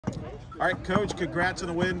All right, Coach, congrats on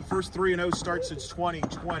the win. First 3-0 start since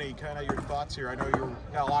 2020. Kind of your thoughts here. I know you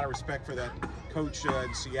got a lot of respect for that coach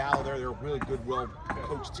in Seattle. They're a really good,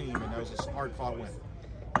 well-coached team, and that was a hard-fought win.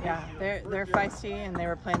 Yeah, they're feisty, and they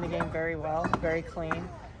were playing the game very well, very clean.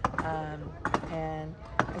 And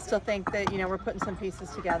I still think that, we're putting some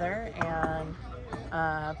pieces together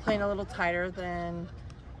and playing a little tighter than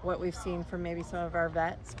what we've seen from maybe some of our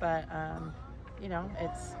vets, but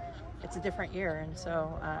it's a different year, and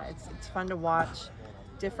so it's fun to watch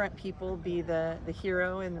different people be the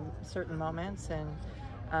hero in certain moments, and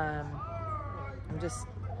I'm just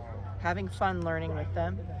having fun learning with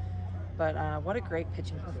them. But what a great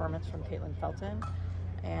pitching performance from Caitlin Felton,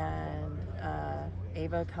 and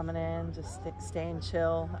Ava coming in, just staying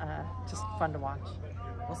chill, just fun to watch.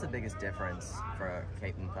 What's the biggest difference for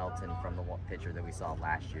Caitlin Felton from the pitcher that we saw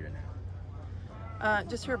last year to now?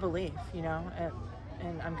 Just her belief,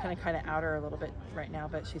 and I'm kind of out her a little bit right now,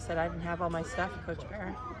 but she said, I didn't have all my stuff, Coach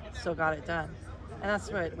Bear, still got it done. And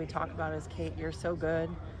that's what we talk about is, Kate, you're so good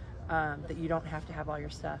that you don't have to have all your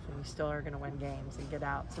stuff, and you still are going to win games and get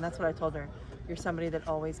outs. And that's what I told her. You're somebody that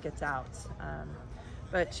always gets outs.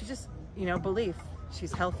 But she just, belief.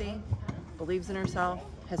 She's healthy, believes in herself,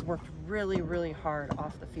 has worked really, really hard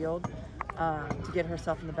off the field to get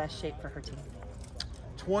herself in the best shape for her team.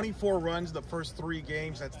 24 runs the first 3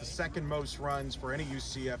 games. That's the second most runs for any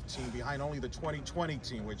UCF team, behind only the 2020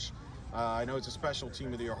 team, which I know is a special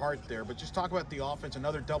team of your heart there. But just talk about the offense.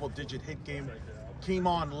 Another double-digit hit game came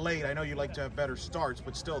on late. I know you like to have better starts,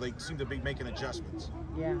 but still they seem to be making adjustments.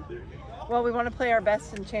 Yeah. Well, we want to play our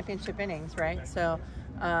best in championship innings, right? So,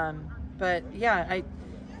 but yeah,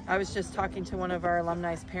 I was just talking to one of our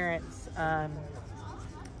alumni's parents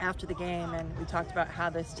after the game, and we talked about how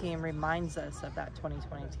this team reminds us of that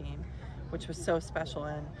 2020 team, which was so special,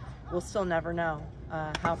 and we'll still never know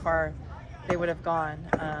how far they would have gone.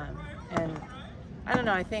 And I don't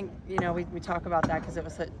know, I think, we talk about that because it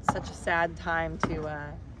was such a sad time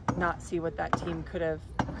to not see what that team could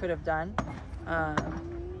have done.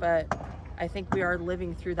 But I think we are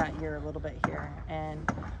living through that year a little bit here.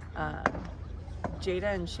 And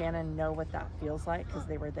Jada and Shannon know what that feels like because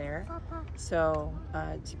they were there. So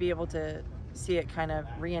to be able to see it kind of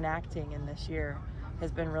reenacting in this year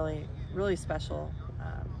has been really, really special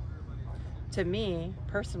to me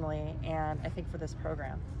personally, and I think for this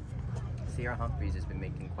program. Sierra Humphreys has been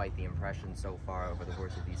making quite the impression so far over the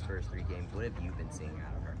course of these first 3 games. What have you been seeing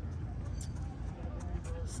out of her?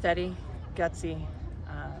 Steady, gutsy,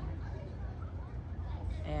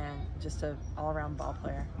 and just an all-around ball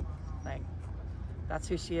player. Like, that's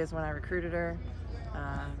who she is when I recruited her,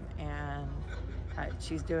 and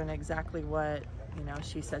she's doing exactly what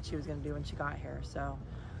she said she was going to do when she got here. So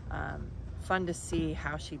fun to see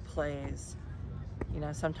how she plays.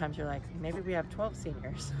 Sometimes you're like, maybe we have 12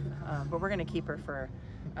 seniors, but we're going to keep her for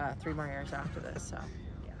 3 more years after this. So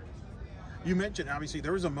yeah. You mentioned, obviously,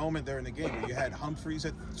 there was a moment there in the game where you had Humphreys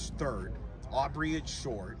at third, Aubrey at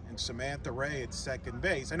short, and Samantha Ray at second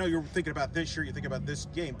base. I know you're thinking about this year, you think about this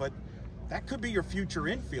game, but that could be your future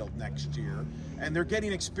infield next year, and they're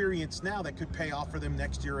getting experience now that could pay off for them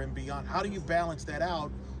next year and beyond. How do you balance that out,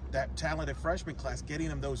 that talented freshman class, getting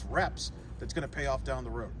them those reps that's going to pay off down the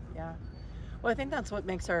road? Yeah. Well, I think that's what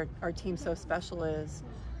makes our team so special is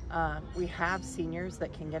we have seniors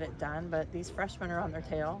that can get it done, but these freshmen are on their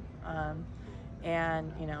tail.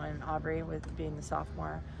 And Aubrey with being the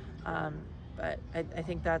sophomore. But I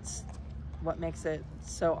think that's what makes it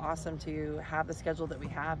so awesome to have the schedule that we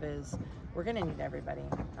have is we're going to need everybody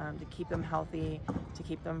to keep them healthy, to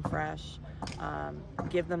keep them fresh,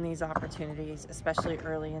 give them these opportunities, especially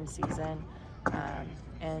early in season.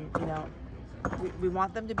 And we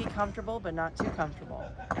want them to be comfortable, but not too comfortable.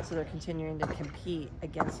 So they're continuing to compete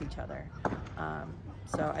against each other.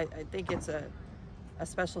 So I think it's a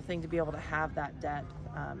special thing to be able to have that depth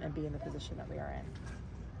and be in the position that we are in.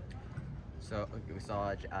 So we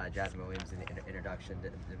saw Jasmine Williams in the introduction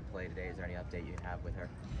didn't play today. Is there any update you have with her?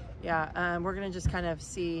 Yeah, we're going to just kind of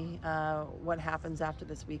see what happens after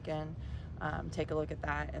this weekend. Take a look at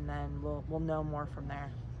that, and then we'll know more from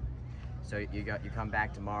there. So you come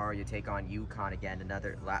back tomorrow. You take on UConn again,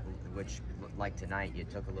 which like tonight you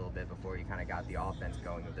took a little bit before you kind of got the offense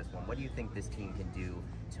going with this one. What do you think this team can do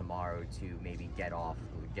tomorrow to maybe get off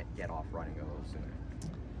running a little sooner?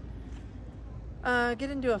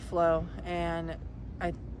 Get into a flow, and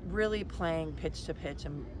really playing pitch to pitch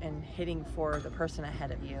and hitting for the person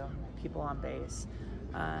ahead of you, people on base.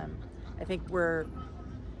 I think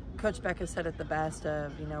Coach Beck has said it the best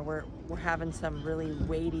of, we're having some really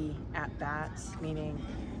weighty at-bats, meaning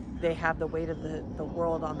they have the weight of the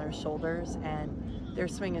world on their shoulders, and their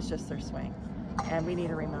swing is just their swing. And we need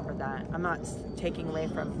to remember that. I'm not taking away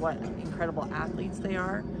from what incredible athletes they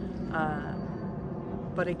are,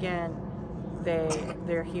 but again,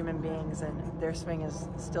 they're human beings, and their swing is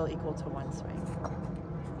still equal to one swing.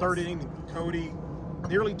 Third inning, Cody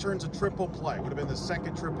nearly turns a triple play. Would have been the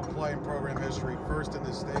second triple play in program history, first in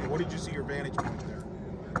this stadium. What did you see your vantage point there?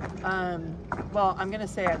 Well, I'm going to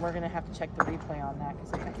say we're going to have to check the replay on that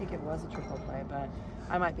because I think it was a triple play, but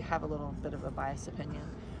I might have a little bit of a biased opinion.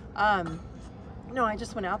 No, I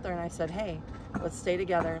just went out there and I said, hey, let's stay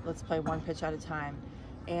together. Let's play one pitch at a time.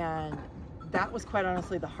 And that was quite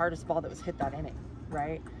honestly the hardest ball that was hit that inning,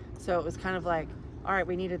 right? So it was kind of like, all right,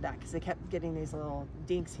 we needed that because they kept getting these little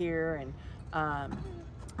dinks here and,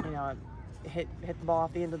 you know, hit the ball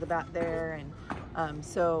off the end of the bat there. And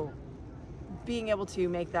so being able to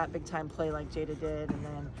make that big time play like Jada did. And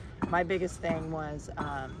then my biggest thing was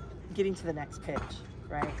getting to the next pitch,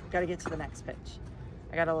 right? Got to get to the next pitch.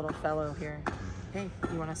 I got a little fellow here. Hey,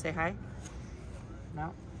 you want to say hi?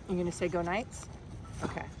 No? You going to say go Knights?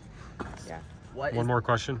 Okay. Yeah. One more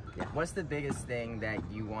question. Yeah. What's the biggest thing that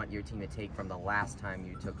you want your team to take from the last time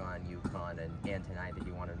you took on UConn and tonight that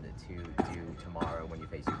you want them to do tomorrow when you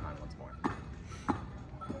face UConn once more?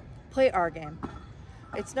 Play our game.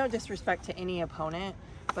 It's no disrespect to any opponent,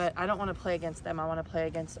 but I don't want to play against them. I want to play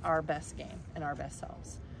against our best game and our best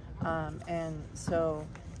selves. And so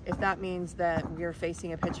if that means that we're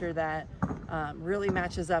facing a pitcher that really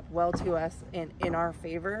matches up well to us in our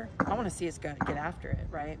favor, I want to see us get after it,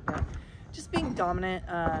 right? But just being dominant,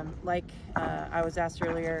 like I was asked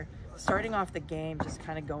earlier, starting off the game, just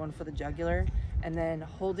kind of going for the jugular, and then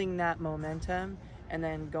holding that momentum, and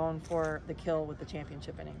then going for the kill with the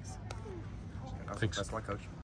championship innings. Thanks. That's my coach.